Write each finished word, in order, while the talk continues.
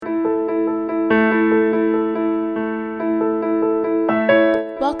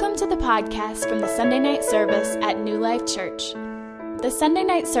podcast from the Sunday night service at New Life Church. The Sunday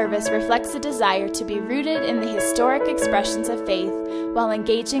night service reflects a desire to be rooted in the historic expressions of faith while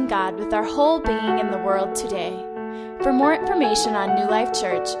engaging God with our whole being in the world today. For more information on New Life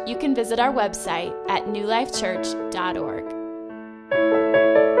Church, you can visit our website at newlifechurch.org.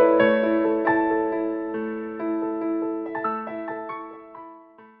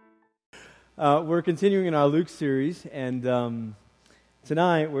 We're continuing in our Luke series, and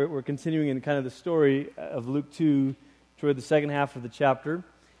tonight we're continuing in kind of the story of Luke 2 toward the second half of the chapter.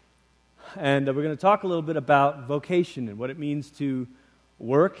 And we're going to talk a little bit about vocation and what it means to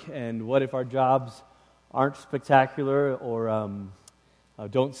work, and what if our jobs aren't spectacular or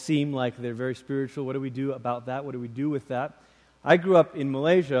don't seem like they're very spiritual. What do we do about that? What do we do with that? I grew up in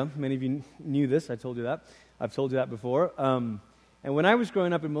Malaysia. Many of you knew this. I told you that. I've told you that before. And when I was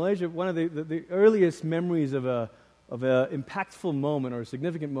growing up in Malaysia, one of the earliest memories of a impactful moment or a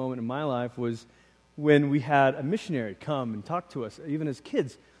significant moment in my life was when we had a missionary come and talk to us, even as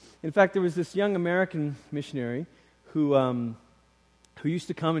kids. In fact, there was this young American missionary who used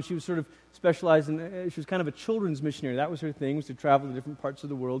to come, and she was sort of specialized in, she was kind of a children's missionary. That was her thing, was to travel to different parts of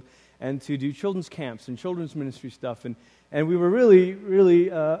the world and to do children's camps and children's ministry stuff. And we were really, really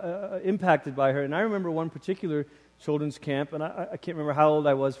impacted by her. And I remember one particular children's camp, and I can't remember how old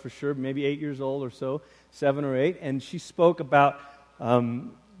I was for sure, maybe 8 years old or so, 7 or 8, and she spoke about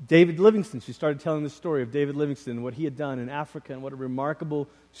David Livingstone. She started telling the story of David Livingstone, what he had done in Africa, and what a remarkable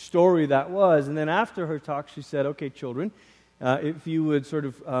story that was. And then after her talk, she said, "Okay, children, if you would sort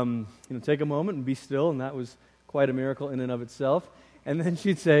of take a moment and be still," and that was quite a miracle in and of itself. And then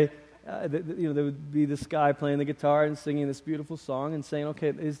she'd say, there would be this guy playing the guitar and singing this beautiful song and saying, "Okay,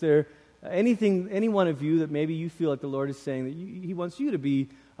 is there any one of you that maybe you feel like the Lord is saying that He wants you to be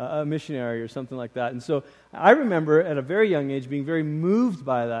a missionary," or something like that. And so I remember at a very young age being very moved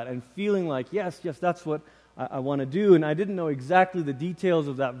by that and feeling like, yes, that's what I want to do. And I didn't know exactly the details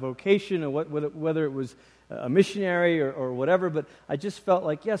of that vocation or whether it was a missionary or whatever, but I just felt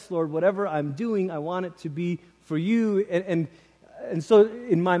like, yes, Lord, whatever I'm doing, I want it to be for you. And so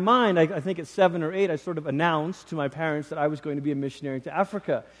in my mind, I think at 7 or 8, I sort of announced to my parents that I was going to be a missionary to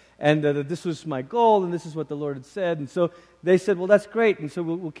Africa, and that this was my goal, and this is what the Lord had said. And so they said, "Well, that's great, and so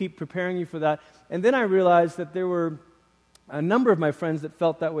we'll keep preparing you for that." And then I realized that there were a number of my friends that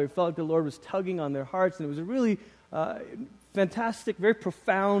felt that way, felt like the Lord was tugging on their hearts, and it was a really fantastic, very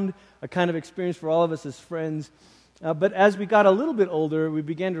profound kind of experience for all of us as friends. But as we got a little bit older, we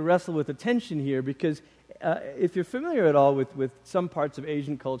began to wrestle with a tension here, because if you're familiar at all with some parts of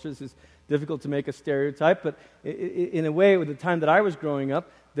Asian cultures, it's difficult to make a stereotype, but in a way, at the time that I was growing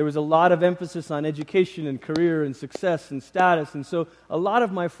up, there was a lot of emphasis on education and career and success and status. And so a lot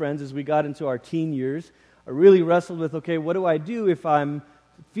of my friends, as we got into our teen years, really wrestled with, okay, what do I do if I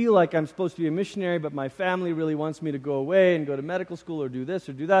feel like I'm supposed to be a missionary, but my family really wants me to go away and go to medical school or do this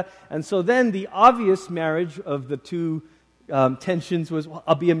or do that? And so then the obvious marriage of the two tensions was, well,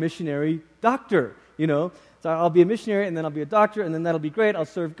 I'll be a missionary doctor, So I'll be a missionary, and then I'll be a doctor, and then that'll be great. I'll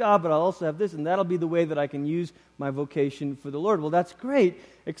serve God, but I'll also have this, and that'll be the way that I can use my vocation for the Lord. Well, that's great,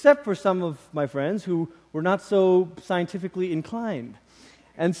 except for some of my friends who were not so scientifically inclined.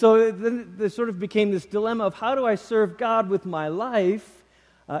 And so then there sort of became this dilemma of, how do I serve God with my life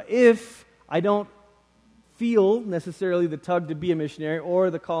if I don't feel necessarily the tug to be a missionary or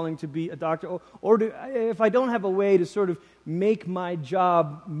the calling to be a doctor, or if I don't have a way to sort of make my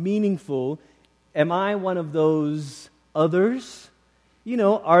job meaningful? Am I one of those others?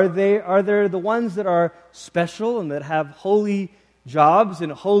 Are there the ones that are special and that have holy jobs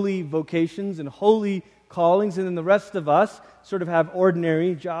and holy vocations and holy callings, and then the rest of us sort of have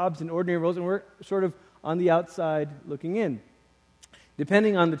ordinary jobs and ordinary roles, and we're sort of on the outside looking in?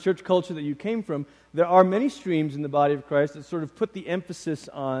 Depending on the church culture that you came from, there are many streams in the body of Christ that sort of put the emphasis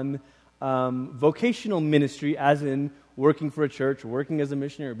on vocational ministry, as in working for a church, working as a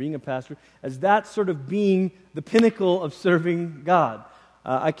missionary, or being a pastor, as that sort of being the pinnacle of serving God.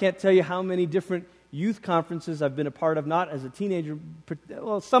 I can't tell you how many different youth conferences I've been a part of, not as a teenager,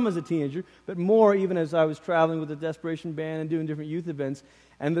 well, some as a teenager, but more even as I was traveling with the Desperation Band and doing different youth events.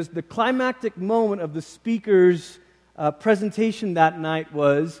 And the climactic moment of the speaker's presentation that night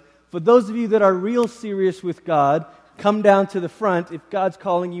was, for those of you that are real serious with God, come down to the front if God's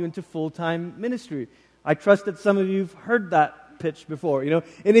calling you into full-time ministry. I trust that some of you have heard that pitch before, And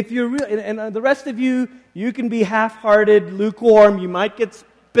if you're real, and the rest of you can be half-hearted, lukewarm. You might get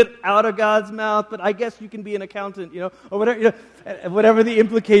spit out of God's mouth, but I guess you can be an accountant, or whatever, whatever the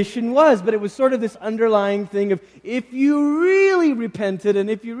implication was. But it was sort of this underlying thing of, if you really repented and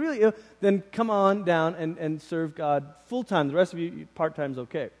if you really, then come on down and serve God full-time. The rest of you, part-time's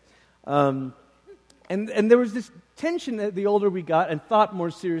okay. And there was this tension that the older we got and thought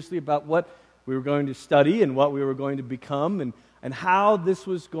more seriously about what we were going to study and what we were going to become and how this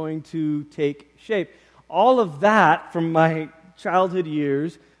was going to take shape. All of that from my childhood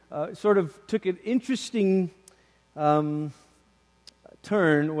years sort of took an interesting turn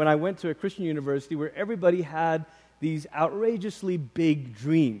when I went to a Christian university where everybody had these outrageously big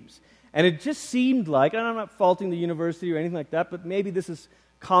dreams. And it just seemed like, and I'm not faulting the university or anything like that, but maybe this is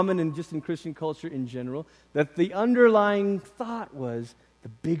common in Christian culture in general, that the underlying thought was the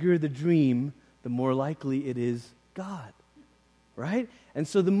bigger the dream, the more likely it is God, right? And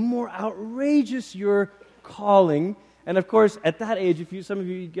so the more outrageous your calling, and of course at that age, some of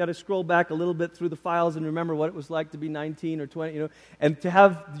you got to scroll back a little bit through the files and remember what it was like to be 19 or 20, and to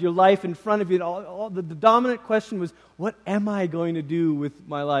have your life in front of you. The dominant question was, what am I going to do with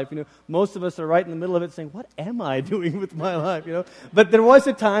my life? Most of us are right in the middle of it saying, what am I doing with my life? But there was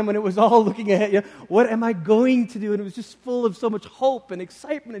a time when it was all looking ahead, what am I going to do? And it was just full of so much hope and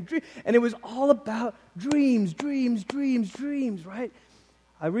excitement and dream. And it was all about dreams, right?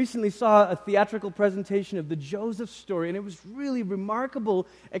 I recently saw a theatrical presentation of the Joseph story, and it was really remarkable,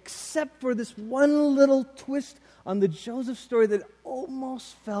 except for this one little twist on the Joseph story that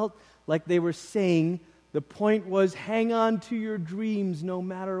almost felt like they were saying the point was, hang on to your dreams no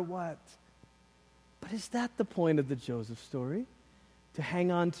matter what. But is that the point of the Joseph story? To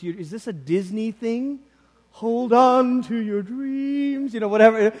hang on to is this a Disney thing? Hold on to your dreams,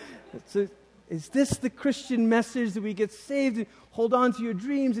 whatever. Is this the Christian message that we get saved? Hold on to your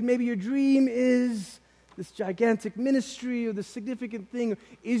dreams, and maybe your dream is this gigantic ministry or the significant thing.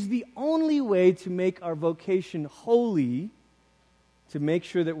 Is the only way to make our vocation holy to make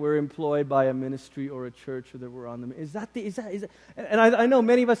sure that we're employed by a ministry or a church or that we're on them? Is that? And I know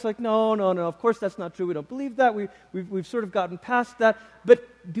many of us are like, no, of course that's not true. We don't believe that. We've sort of gotten past that.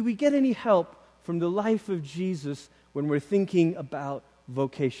 But do we get any help from the life of Jesus when we're thinking about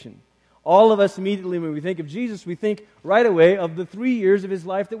vocation? All of us immediately, when we think of Jesus, we think right away of the 3 years of his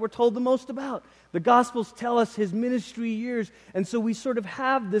life that we're told the most about. The Gospels tell us his ministry years, and so we sort of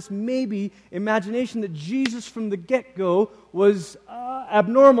have this maybe imagination that Jesus from the get-go was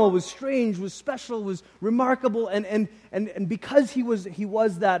abnormal, was strange, was special, was remarkable, and because he was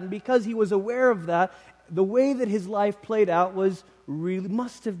that, and because he was aware of that, the way that his life played out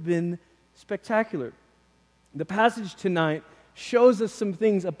must have been spectacular. The passage tonight shows us some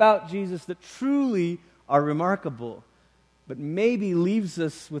things about Jesus that truly are remarkable, but maybe leaves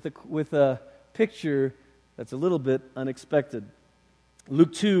us with a picture that's a little bit unexpected.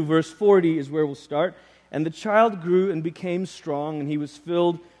 Luke 2, verse 40 is where we'll start. And the child grew and became strong, and he was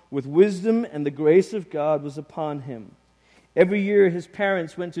filled with wisdom, and the grace of God was upon him. Every year his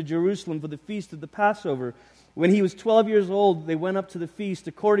parents went to Jerusalem for the feast of the Passover. When he was 12 years old, they went up to the feast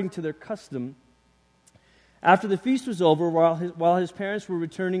according to their custom. After the feast was over, while his parents were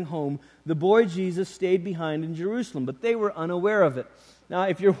returning home, the boy Jesus stayed behind in Jerusalem, but they were unaware of it. Now,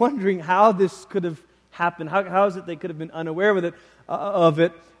 if you're wondering how this could have happened, how is it they could have been unaware of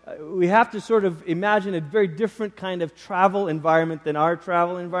it, we have to sort of imagine a very different kind of travel environment than our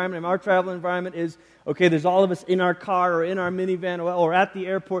travel environment. And our travel environment is, okay, there's all of us in our car or in our minivan or at the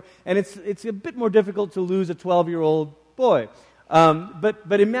airport, and it's a bit more difficult to lose a 12-year-old boy.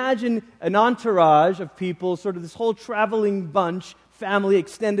 But imagine an entourage of people, sort of this whole traveling bunch, family,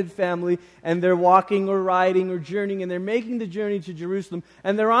 extended family, and they're walking or riding or journeying, and they're making the journey to Jerusalem,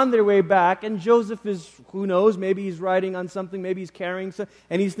 and they're on their way back, and Joseph is, who knows, maybe he's riding on something, maybe he's carrying something,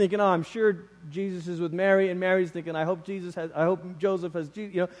 and he's thinking, I'm sure Jesus is with Mary, and Mary's thinking, I hope Joseph has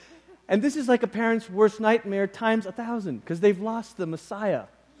Jesus, And this is like a parent's worst nightmare times 1,000, because they've lost the Messiah.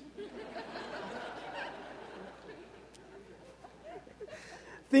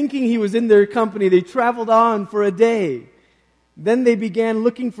 Thinking he was in their company, they traveled on for a day. Then they began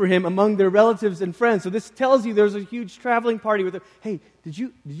looking for him among their relatives and friends. So this tells you there's a huge traveling party with them. Hey, did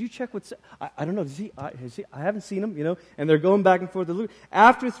you check what's... I don't know. I haven't seen him, And they're going back and forth.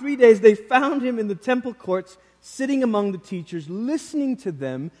 After 3 days, they found him in the temple courts, sitting among the teachers, listening to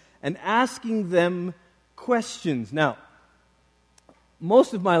them and asking them questions. Now,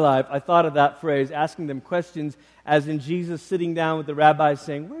 most of my life, I thought of that phrase, asking them questions, as in Jesus sitting down with the rabbis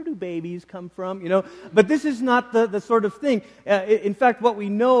saying, where do babies come from? But this is not the sort of thing. In fact, what we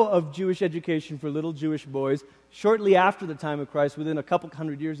know of Jewish education for little Jewish boys, shortly after the time of Christ, within a couple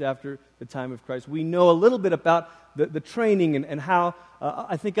hundred years after the time of Christ, we know a little bit about the training and how,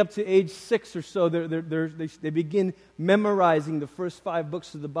 I think up to age 6 or so, they begin memorizing the first 5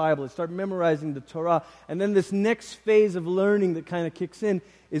 books of the Bible. They start memorizing the Torah. And then this next phase of learning that kind of kicks in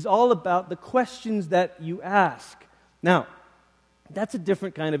is all about the questions that you ask. Now, That's a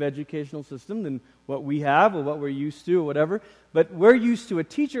different kind of educational system than what we have or what we're used to or whatever. But we're used to a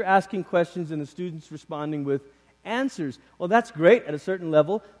teacher asking questions and the students responding with answers. Well, that's great at a certain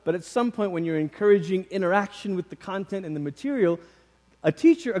level, but at some point when you're encouraging interaction with the content and the material, a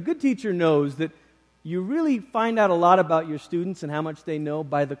good teacher knows that you really find out a lot about your students and how much they know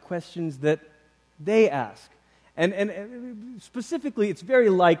by the questions that they ask. And specifically, it's very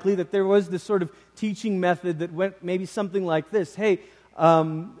likely that there was this sort of teaching method that went maybe something like this. Hey,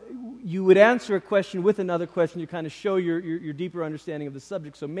 you would answer a question with another question to kind of show your deeper understanding of the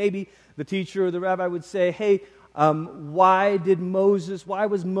subject. So maybe the teacher or the rabbi would say, hey, why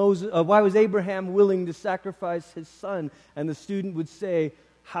was Abraham willing to sacrifice his son? And the student would say,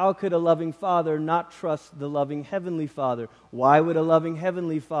 how could a loving father not trust the loving heavenly Father? Why would a loving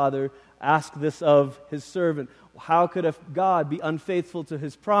heavenly Father ask this of his servant? How could a God be unfaithful to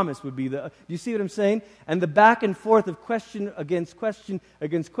his promise would be do you see what I'm saying? And the back and forth of question against question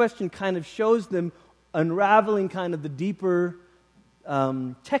against question kind of shows them unraveling kind of the deeper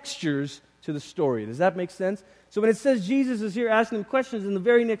textures to the story. Does that make sense? So when it says Jesus is here asking them questions, and the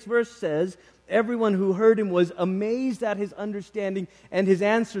very next verse says, everyone who heard him was amazed at his understanding and his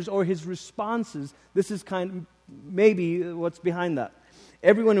answers or his responses. This is kind of maybe what's behind that.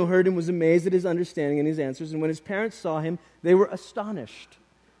 Everyone who heard him was amazed at his understanding and his answers, and when his parents saw him, they were astonished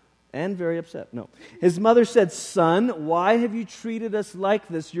and very upset. No. His mother said, "Son, why have you treated us like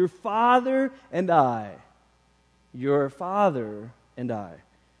this? Your father and I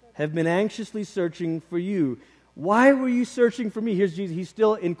have been anxiously searching for you." Why were you searching for me? Here's Jesus. He's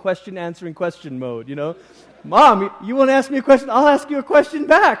still in answering question mode, Mom, you want to ask me a question? I'll ask you a question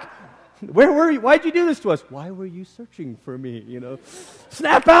back. Where were you? Why'd you do this to us? Why were you searching for me?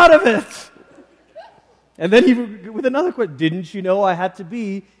 Snap out of it. And then he, with another question, didn't you know I had to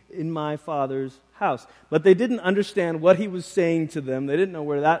be in my Father's house? But they didn't understand what he was saying to them. They didn't know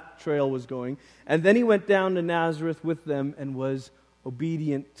where that trail was going. And then he went down to Nazareth with them and was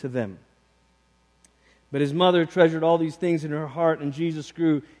obedient to them. But his mother treasured all these things in her heart, and Jesus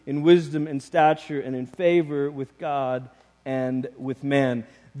grew in wisdom and stature and in favor with God and with man.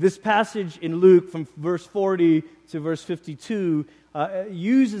 This passage in Luke from verse 40 to verse 52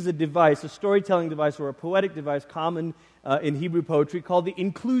 uses a device, a storytelling device or a poetic device common in Hebrew poetry called the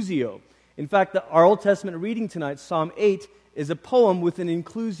inclusio. In fact, our Old Testament reading tonight, Psalm 8, is a poem with an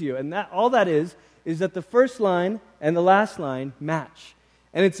inclusio. And all that is that the first line and the last line match.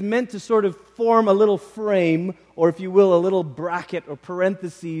 And it's meant to sort of form a little frame, or if you will, a little bracket or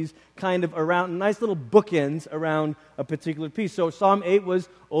parentheses kind of around, nice little bookends around a particular piece. So Psalm 8 was,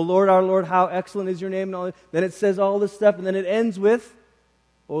 "O Lord, our Lord, how excellent is your name." And all that. Then it says all this stuff, and then it ends with,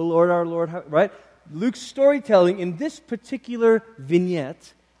 "O Lord, our Lord," right? Luke's storytelling in this particular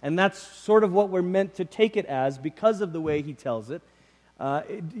vignette, and that's sort of what we're meant to take it as because of the way he tells it,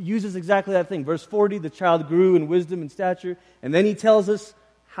 it uses exactly that thing. Verse 40, the child grew in wisdom and stature, and then he tells us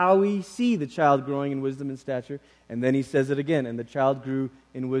how we see the child growing in wisdom and stature. And then he says it again, and the child grew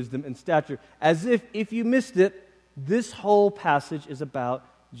in wisdom and stature. As if you missed it, this whole passage is about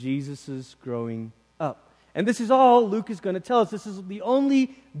Jesus' growing up. And this is all Luke is going to tell us. This is the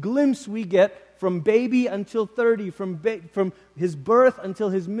only glimpse we get from baby until 30, from his birth until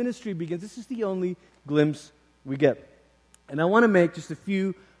his ministry begins. This is the only glimpse we get. And I want to make just a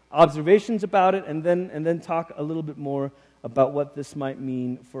few observations about it and then talk a little bit more about what this might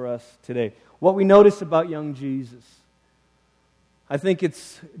mean for us today. What we notice about young Jesus. I think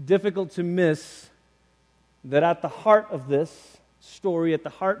it's difficult to miss that at the heart of this story, at the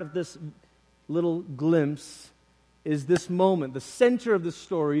heart of this little glimpse, is this moment. The center of the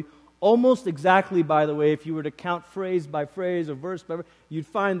story, almost exactly, by the way, if you were to count phrase by phrase or verse by verse, you'd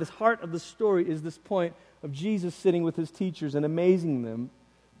find the heart of the story is this point of Jesus sitting with his teachers and amazing them.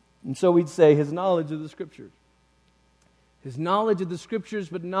 And so we'd say his knowledge of the Scriptures. His knowledge of the Scriptures,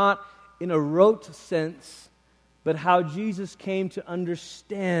 but not in a rote sense, but how Jesus came to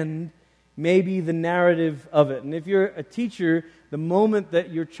understand maybe the narrative of it. And if you're a teacher, the moment that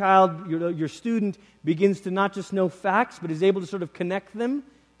your child, your student begins to not just know facts, but is able to sort of connect them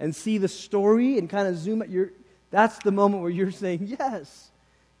and see the story and kind of zoom at that's the moment where you're saying, yes,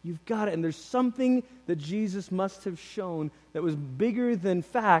 you've got it. And there's something that Jesus must have shown that was bigger than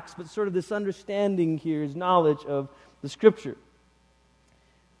facts, but sort of this understanding here, his knowledge of the Scripture.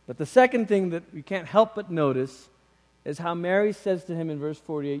 But the second thing that we can't help but notice is how Mary says to him in verse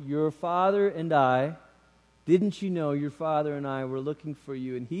 48, "Your father and I, didn't you know your father and I were looking for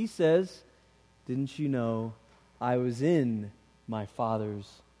you?" And he says, "Didn't you know I was in my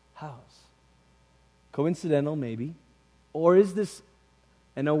Father's house?" Coincidental, maybe. Or is this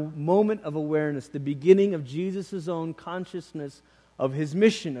a moment of awareness, the beginning of Jesus' own consciousness of his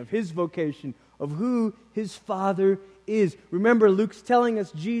mission, of his vocation, of who his Father is. Remember, Luke's telling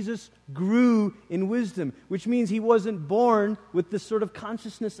us Jesus grew in wisdom, which means he wasn't born with this sort of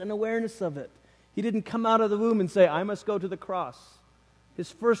consciousness and awareness of it. He didn't come out of the womb and say, I must go to the cross.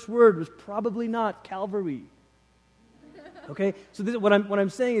 His first word was probably not Calvary. Okay, so what I'm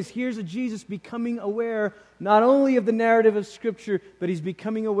saying is here's a Jesus becoming aware not only of the narrative of Scripture, but he's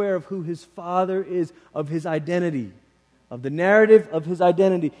becoming aware of who his Father is, of his identity, of the narrative of his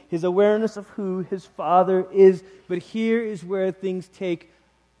identity, his awareness of who his Father is. But here is where things take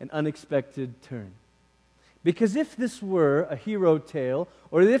an unexpected turn. Because if this were a hero tale,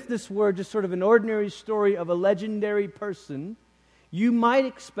 or if this were just sort of an ordinary story of a legendary person, you might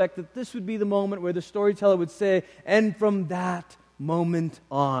expect that this would be the moment where the storyteller would say, and from that moment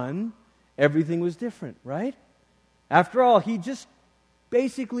on, everything was different, right? After all, he just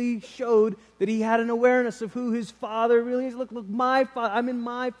basically showed that he had an awareness of who his Father really is. Look, my Father, I'm in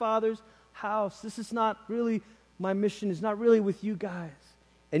my Father's house. This is not really, my mission is not really with you guys.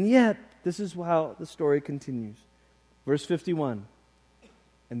 And yet, this is how the story continues. Verse 51,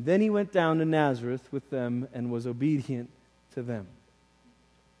 and then he went down to Nazareth with them and was obedient to them.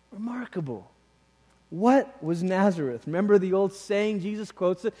 Remarkable. What was Nazareth? Remember the old saying, Jesus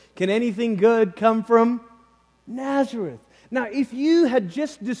quotes it, can anything good come from Nazareth? Now, if you had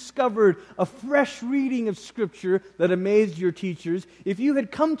just discovered a fresh reading of Scripture that amazed your teachers, if you had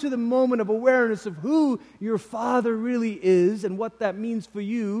come to the moment of awareness of who your Father really is and what that means for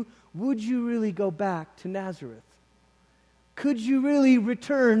you, would you really go back to Nazareth? Could you really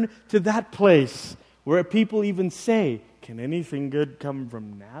return to that place where people even say, can anything good come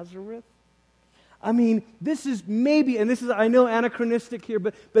from Nazareth? I mean, this is maybe, and this is, I know, anachronistic here,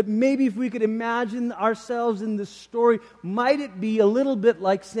 but maybe if we could imagine ourselves in this story, might it be a little bit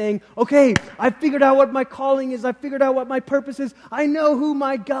like saying, okay, I figured out what my calling is, I figured out what my purpose is, I know who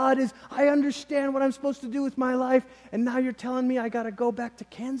my God is, I understand what I'm supposed to do with my life, and now you're telling me I got to go back to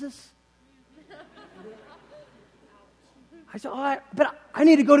Kansas? I said, but I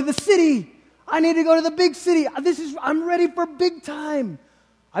need to go to the city. I need to go to the big city. I'm ready for big time.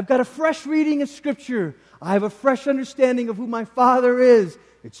 I've got a fresh reading of Scripture. I have a fresh understanding of who my Father is.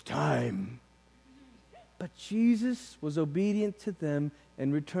 It's time. But Jesus was obedient to them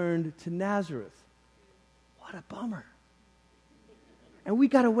and returned to Nazareth. What a bummer. And we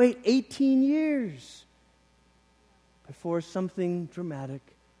got to wait 18 years before something dramatic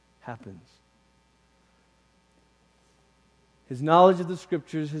happens. His knowledge of the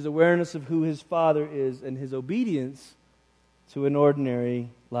Scriptures, his awareness of who his Father is, and his obedience to an ordinary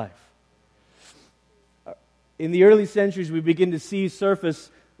life. In the early centuries, we begin to see surface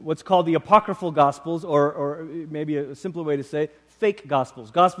what's called the apocryphal Gospels, or maybe a simpler way to say it, fake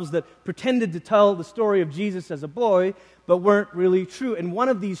Gospels. Gospels that pretended to tell the story of Jesus as a boy, but weren't really true. And one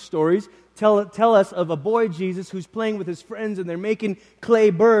of these stories tell us of a boy Jesus who's playing with his friends, and they're making clay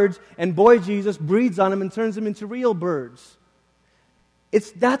birds, and boy Jesus breathes on them and turns them into real birds.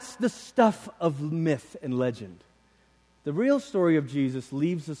 That's the stuff of myth and legend. The real story of Jesus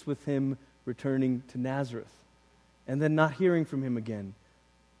leaves us with him returning to Nazareth and then not hearing from him again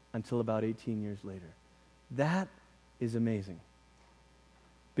until about 18 years later. That is amazing.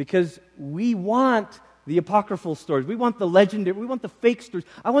 Because we want the apocryphal stories. We want the legendary, we want the fake stories.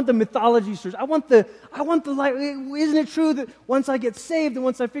 I want the mythology stories. I want the like, isn't it true that once I get saved and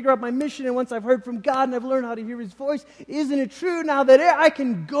once I figure out my mission and once I've heard from God and I've learned how to hear his voice, isn't it true now that I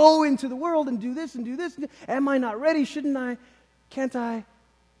can go into the world and do this and do this? Am I not ready? Shouldn't I? Can't I?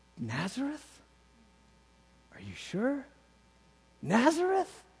 Nazareth? Are you sure?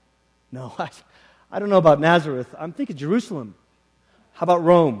 Nazareth? No, I don't know about Nazareth. I'm thinking Jerusalem. How about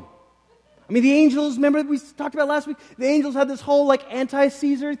Rome? I mean, the angels, remember we talked about last week? The angels had this whole like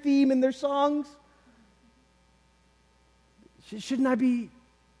anti-Caesar theme in their songs. Shouldn't I be,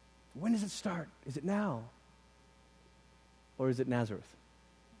 when does it start? Is it now? Or is it Nazareth?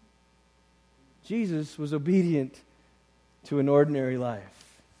 Jesus was obedient to an ordinary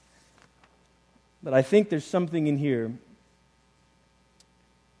life. But I think there's something in here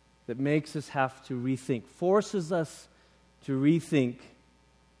that makes us have to rethink, forces us to rethink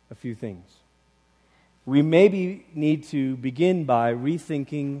a few things. We maybe need to begin by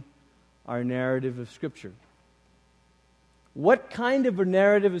rethinking our narrative of Scripture. What kind of a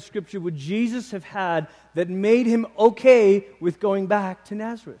narrative of Scripture would Jesus have had that made him okay with going back to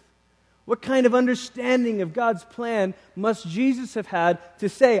Nazareth? What kind of understanding of God's plan must Jesus have had to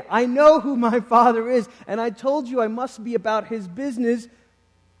say, I know who my Father is, and I told you I must be about his business,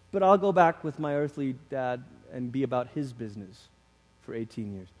 but I'll go back with my earthly dad and be about his business for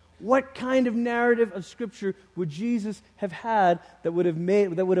 18 years. What kind of narrative of Scripture would Jesus have had that would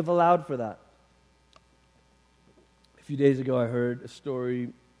have allowed for that? A few days ago, I heard a story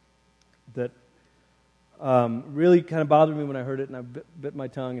that really kind of bothered me when I heard it, and I bit my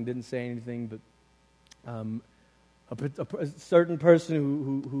tongue and didn't say anything. But a certain person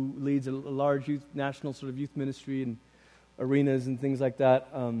who leads a large national sort of youth ministry and arenas and things like that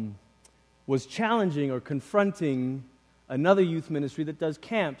was challenging or confronting another youth ministry that does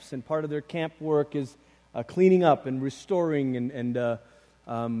camps, and part of their camp work is cleaning up and restoring and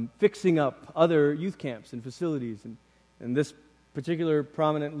fixing up other youth camps and facilities. And this particular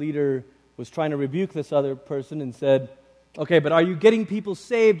prominent leader was trying to rebuke this other person and said, okay, but are you getting people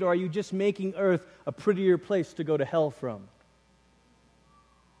saved, or are you just making earth a prettier place to go to hell from?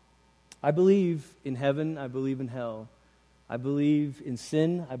 I believe in heaven, I believe in hell. I believe in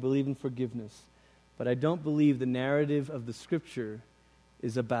sin, I believe in forgiveness. But I don't believe the narrative of the Scripture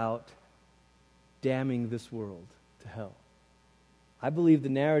is about damning this world to hell. I believe the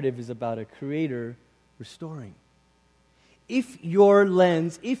narrative is about a Creator restoring. If your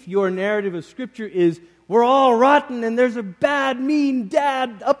lens, if your narrative of Scripture is, we're all rotten and there's a bad, mean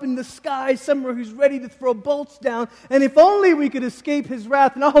dad up in the sky somewhere who's ready to throw bolts down, and if only we could escape his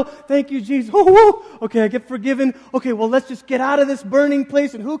wrath, and oh, thank you, Jesus, okay, I get forgiven, okay, well, let's just get out of this burning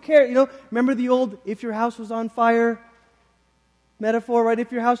place, and who cares, remember the old, if your house was on fire metaphor, right?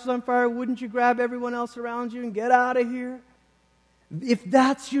 If your house was on fire, wouldn't you grab everyone else around you and get out of here? If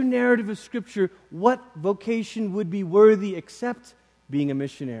that's your narrative of Scripture, what vocation would be worthy except being a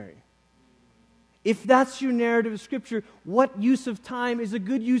missionary? If that's your narrative of Scripture, what use of time is a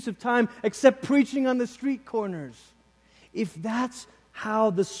good use of time except preaching on the street corners? If that's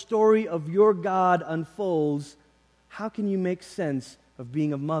how the story of your God unfolds, how can you make sense of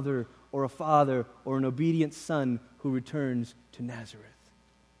being a mother or a father or an obedient son who returns to Nazareth?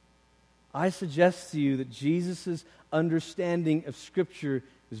 I suggest to you that Jesus' understanding of Scripture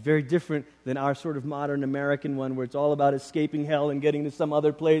is very different than our sort of modern American one, where it's all about escaping hell and getting to some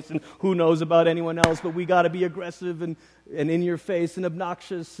other place, and who knows about anyone else, but we got to be aggressive and in your face and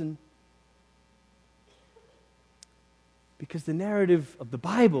obnoxious. Because the narrative of the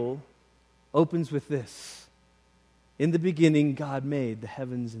Bible opens with this: in the beginning, God made the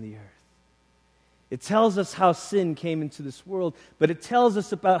heavens and the earth. It tells us how sin came into this world, but it tells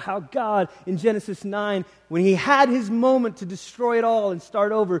us about how God, in Genesis 9, when He had His moment to destroy it all and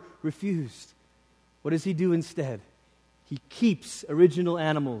start over, refused. What does He do instead? He keeps original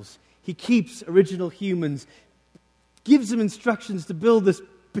animals. He keeps original humans. Gives them instructions to build this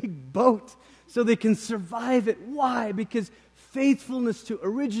big boat so they can survive it. Why? Because faithfulness to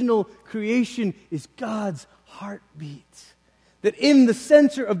original creation is God's heartbeat. That in the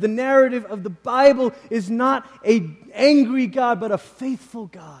center of the narrative of the Bible is not an angry God, but a faithful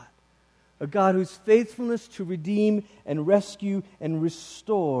God. A God whose faithfulness to redeem and rescue and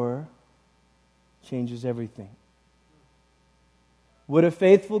restore changes everything. Would a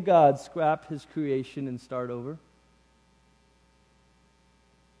faithful God scrap His creation and start over?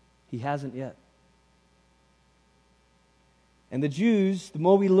 He hasn't yet. And the Jews, the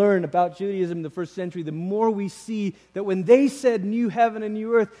more we learn about Judaism in the first century, the more we see that when they said new heaven and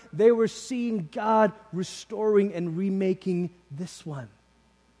new earth, they were seeing God restoring and remaking this one.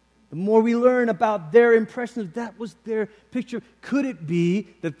 The more we learn about their impression of that was their picture, could it be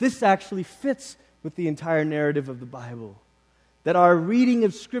that this actually fits with the entire narrative of the Bible? That our reading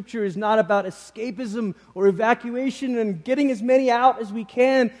of Scripture is not about escapism or evacuation and getting as many out as we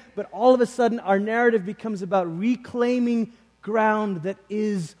can, but all of a sudden our narrative becomes about reclaiming ground that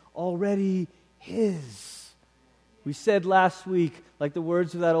is already His. We said last week, like the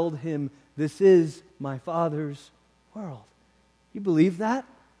words of that old hymn, this is my Father's world. You believe that,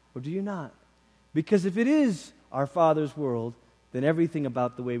 or do you not? Because if it is our Father's world, then everything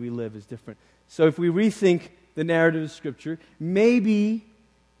about the way we live is different. So if we rethink the narrative of Scripture, maybe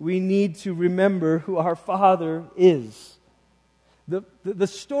we need to remember who our Father is. The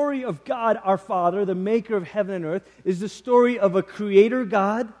story of God, our Father, the maker of heaven and earth, is the story of a creator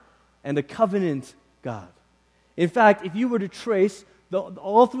God and a covenant God. In fact, if you were to trace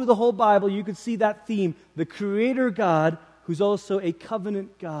all through the whole Bible, you could see that theme. The creator God, who's also a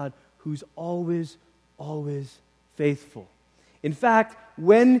covenant God, who's always, always faithful. In fact,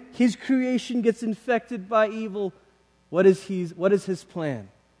 when His creation gets infected by evil, what is His plan?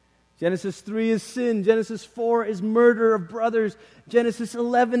 Genesis 3 is sin. Genesis 4 is murder of brothers. Genesis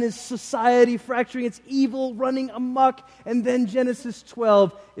 11 is society fracturing. It's evil running amok. And then Genesis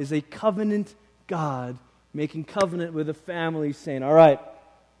 12 is a covenant God making covenant with a family saying, all right,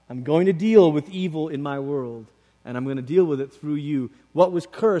 I'm going to deal with evil in my world. and I'm going to deal with it through you. What was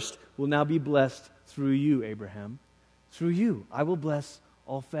cursed will now be blessed through you, Abraham. Through you, I will bless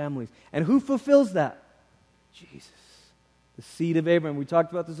all families. And who fulfills that? Jesus, the seed of Abraham. We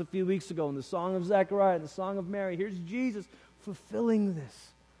talked about this a few weeks ago in the Song of Zechariah, the Song of Mary. Here's Jesus fulfilling this.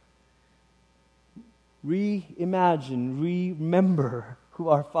 Reimagine, remember who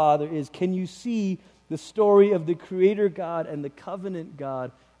our Father is. Can you see the story of the Creator God and the covenant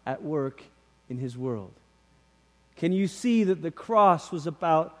God at work in His world? Can you see that the cross was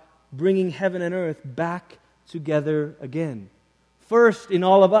about bringing heaven and earth back together again? First in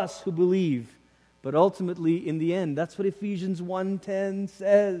all of us who believe, but ultimately in the end. That's what Ephesians 1:10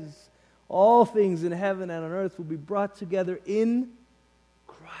 says. All things in heaven and on earth will be brought together in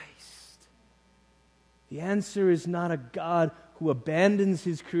Christ. The answer is not a God who abandons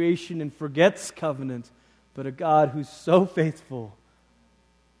His creation and forgets covenant, but a God who's so faithful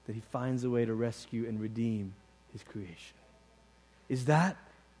that He finds a way to rescue and redeem His creation. Is that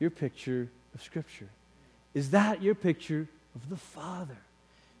your picture of Scripture? Is that your picture of the Father?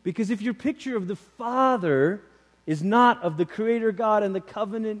 Because if your picture of the Father is not of the Creator God and the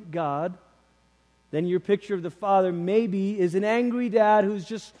covenant God, then your picture of the Father maybe is an angry dad who's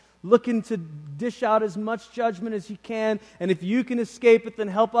just looking to dish out as much judgment as he can, and if you can escape it, then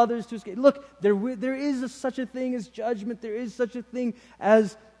help others to escape. Look, there is such a thing as judgment. There is such a thing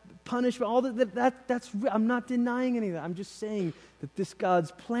as punishment. All that's I'm not denying any of that. I'm just saying that this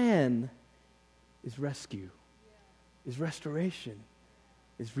God's plan is rescue, is restoration,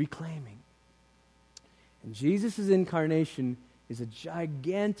 is reclaiming. And Jesus' incarnation is a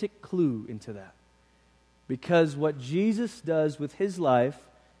gigantic clue into that. Because what Jesus does with His life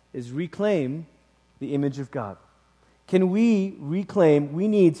is reclaim the image of God. Can we reclaim? We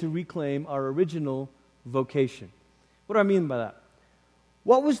need to reclaim our original vocation. What do I mean by that?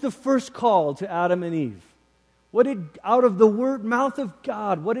 What was the first call to Adam and Eve? What did, out of the mouth of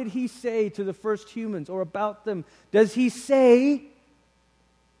God, what did He say to the first humans or about them? Does He say,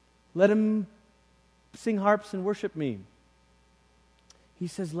 let them sing harps and worship me? He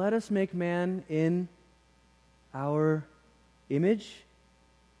says, let us make man in our image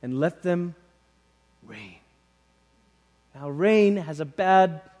and let them reign. Now, reign has a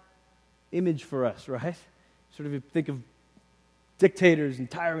bad image for us, right? Sort of you think of dictators and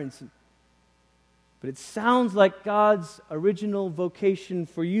tyrants. But it sounds like God's original vocation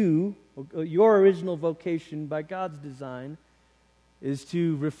for you, your original vocation by God's design, is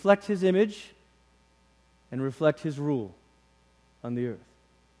to reflect His image and reflect His rule on the earth.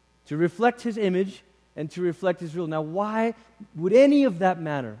 To reflect His image and to reflect His rule. Now, why would any of that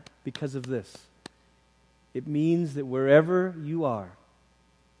matter? Because of this. It means that wherever you are,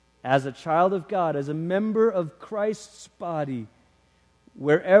 as a child of God, as a member of Christ's body,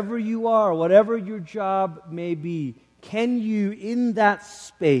 wherever you are, whatever your job may be, can you, in that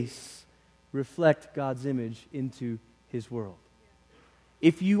space, reflect God's image into His world?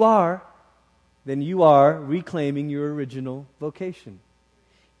 If you are, then you are reclaiming your original vocation.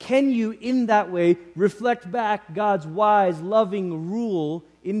 Can you, in that way, reflect back God's wise, loving rule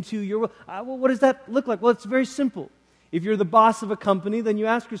into your world? Well, what does that look like? Well, it's very simple. If you're the boss of a company, then you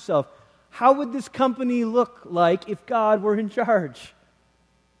ask yourself, how would this company look like if God were in charge?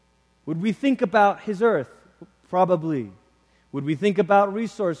 Would we think about His earth? Probably. Would we think about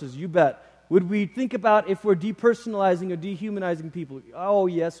resources? You bet. Would we think about if we're depersonalizing or dehumanizing people? Oh,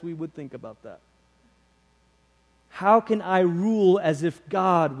 yes, we would think about that. How can I rule as if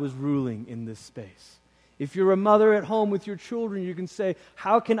God was ruling in this space? If you're a mother at home with your children, you can say,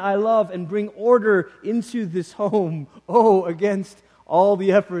 how can I love and bring order into this home? Oh, against all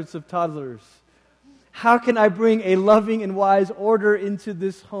the efforts of toddlers. How can I bring a loving and wise order into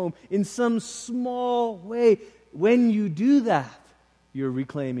this home? In some small way, when you do that, you're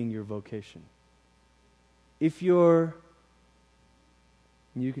reclaiming your vocation. If you're,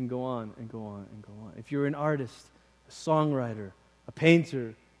 you can go on and go on and go on. If you're an artist, a songwriter, a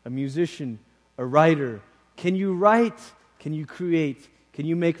painter, a musician, a writer, can you write? Can you create? Can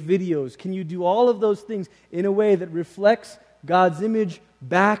you make videos? Can you do all of those things in a way that reflects God's image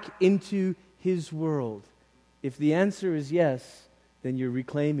back into His world? If the answer is yes, then you're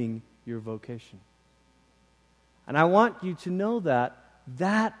reclaiming your vocation. And I want you to know that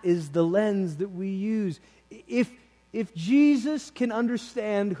that is the lens that we use. If Jesus can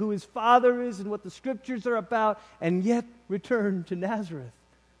understand who His Father is and what the Scriptures are about, and yet return to Nazareth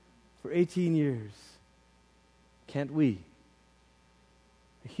for 18 years, can't we?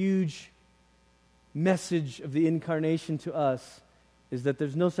 A huge message of the incarnation to us is that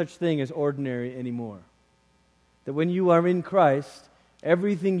there's no such thing as ordinary anymore. That when you are in Christ,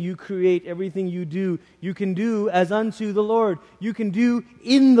 Everything you create, everything you do, you can do as unto the Lord. You can do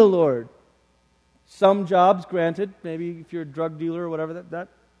in the Lord. Some jobs, granted, maybe if you're a drug dealer or whatever, that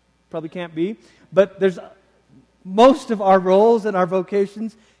probably can't be. But there's most of our roles and our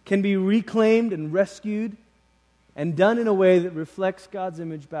vocations can be reclaimed and rescued and done in a way that reflects God's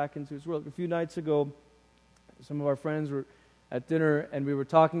image back into His world. A few nights ago, some of our friends were at dinner and we were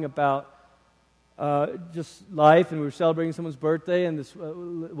talking about just life, and we were celebrating someone's birthday, and this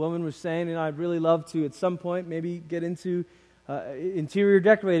woman was saying, I'd really love to at some point maybe get into interior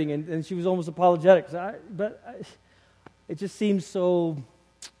decorating, and she was almost apologetic. It just seems so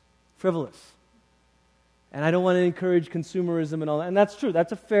frivolous. And I don't want to encourage consumerism and all that. And that's true.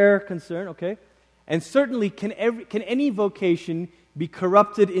 That's a fair concern, okay? And certainly, can any vocation be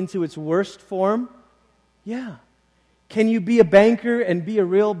corrupted into its worst form? Yeah. Can you be a banker and be a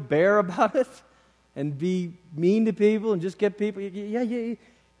real bear about it? And be mean to people and just get people? Yeah.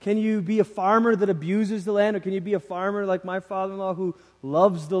 Can you be a farmer that abuses the land? Or can you be a farmer like my father-in-law who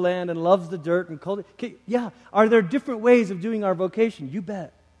loves the land and loves the dirt and cultivate? Yeah. Are there different ways of doing our vocation? You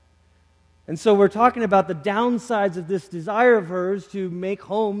bet. And so we're talking about the downsides of this desire of hers to make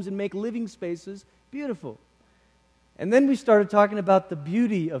homes and make living spaces beautiful. And then we started talking about the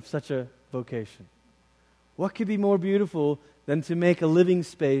beauty of such a vocation. What could be more beautiful than to make a living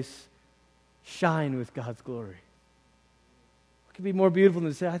space shine with God's glory? What could be more beautiful than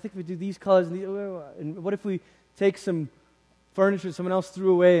to say, I think if we do these colors, and what if we take some furniture someone else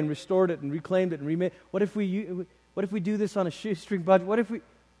threw away and restored it and reclaimed it and remade? What if we do this on a shoestring budget? What if we,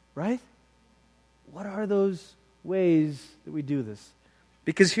 right? What are those ways that we do this?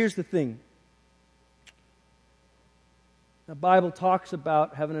 Because here's the thing. The Bible talks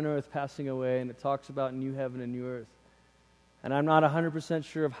about heaven and earth passing away, and it talks about new heaven and new earth. And I'm not 100%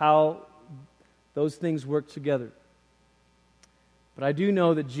 sure of how those things work together. But I do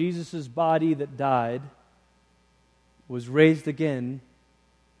know that Jesus' body that died was raised again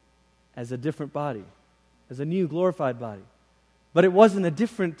as a different body, as a new glorified body. But it wasn't a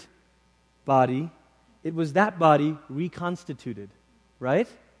different body. It was that body reconstituted, right?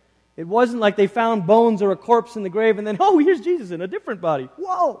 It wasn't like they found bones or a corpse in the grave and then, oh, here's Jesus in a different body.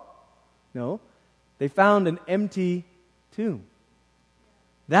 Whoa! No, they found an empty tomb.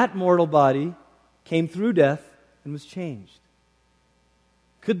 That mortal body came through death and was changed.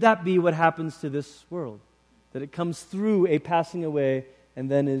 Could that be what happens to this world? That it comes through a passing away and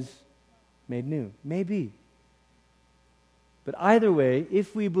then is made new? Maybe. But either way,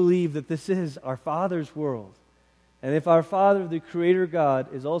 if we believe that this is our Father's world, and if our Father, the Creator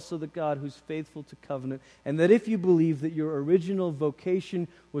God, is also the God who's faithful to covenant, and that if you believe that your original vocation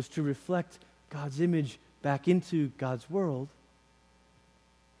was to reflect God's image back into God's world,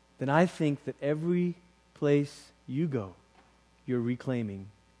 then I think that every place you go, you're reclaiming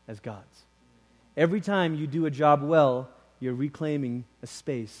as God's. Every time you do a job well, you're reclaiming a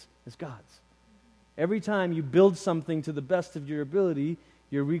space as God's. Every time you build something to the best of your ability,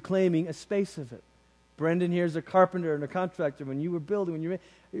 you're reclaiming a space of it. Brendan here is a carpenter and a contractor. When you were building,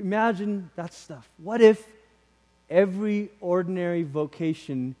 imagine that stuff. What if every ordinary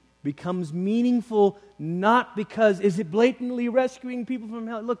vocation becomes meaningful not because, is it blatantly rescuing people from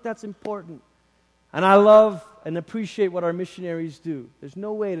hell? Look, that's important. And I love and appreciate what our missionaries do. There's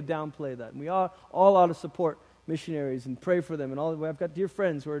no way to downplay that. And we all ought to support missionaries and pray for them. And all. I've got dear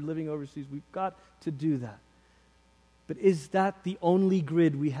friends who are living overseas. We've got to do that. But is that the only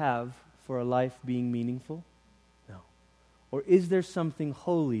grid we have for a life being meaningful? No. Or is there something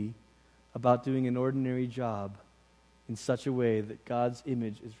holy about doing an ordinary job in such a way that God's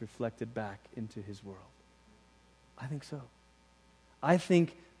image is reflected back into His world? I think so. I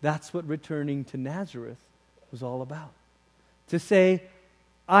think that's what returning to Nazareth was all about. To say,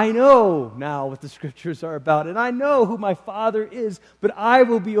 I know now what the Scriptures are about, and I know who my Father is, but I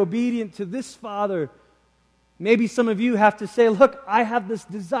will be obedient to this Father. Maybe some of you have to say, look, I have this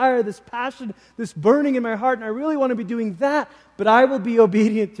desire, this passion, this burning in my heart, and I really want to be doing that, but I will be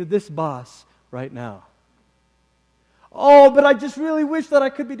obedient to this boss right now. Oh, but I just really wish that I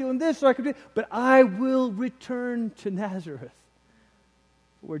could be doing this, or I could be, but I will return to Nazareth.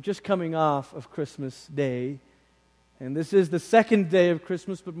 We're just coming off of Christmas Day, and this is the second day of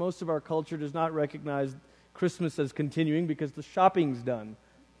Christmas, but most of our culture does not recognize Christmas as continuing because the shopping's done.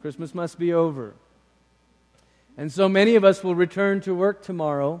 Christmas must be over. And so many of us will return to work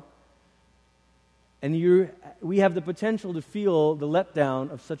tomorrow, and we have the potential to feel the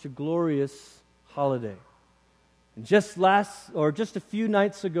letdown of such a glorious holiday. And just a few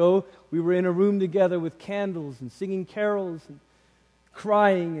nights ago, we were in a room together with candles and singing carols and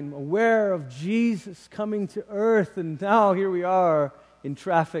crying and aware of Jesus coming to earth, and now here we are in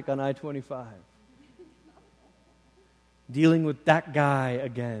traffic on I-25. Dealing with that guy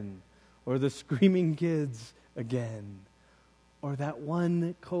again, or the screaming kids again, or that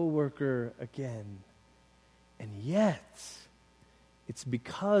one coworker again. And yet, it's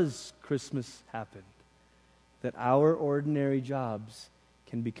because Christmas happened that our ordinary jobs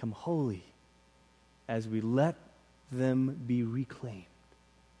can become holy as we let them be reclaimed,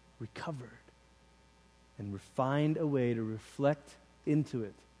 recovered, and find a way to reflect into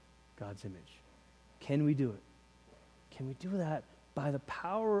it God's image. Can we do it? Can we do that by the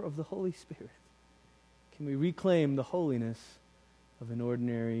power of the Holy Spirit? Can we reclaim the holiness of an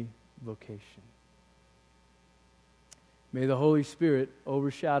ordinary vocation? May the Holy Spirit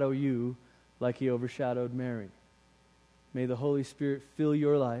overshadow you like He overshadowed Mary. May the Holy Spirit fill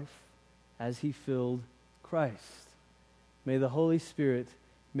your life as He filled Christ. May the Holy Spirit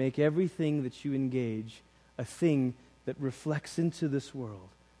make everything that you engage a thing that reflects into this world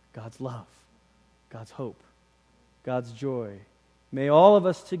God's love, God's hope, God's joy. May all of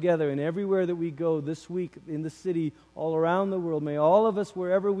us together and everywhere that we go this week in the city, all around the world, may all of us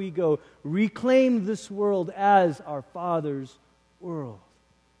wherever we go reclaim this world as our Father's world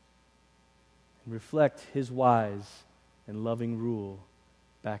and reflect His wise and loving rule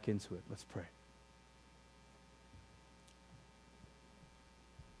back into it. Let's pray.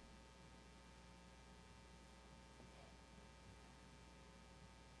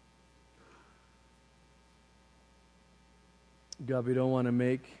 God, we don't want to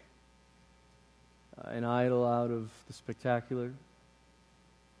make an idol out of the spectacular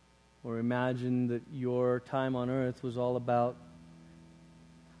or imagine that your time on earth was all about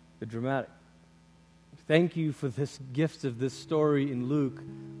the dramatic. Thank you for this gift of this story in Luke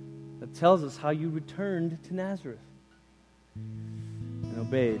that tells us how you returned to Nazareth and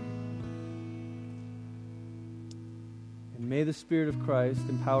obeyed. And may the Spirit of Christ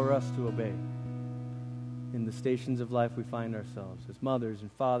empower us to obey in the stations of life we find ourselves, as mothers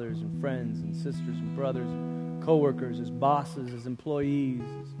and fathers and friends and sisters and brothers, co-workers, as bosses, as employees.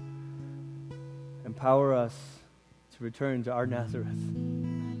 Empower us to return to our Nazareth,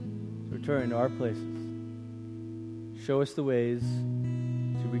 to return to our places. Show us the ways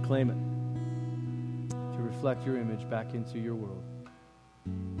to reclaim it, to reflect your image back into your world.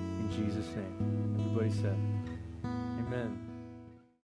 In Jesus' name. Everybody said, amen.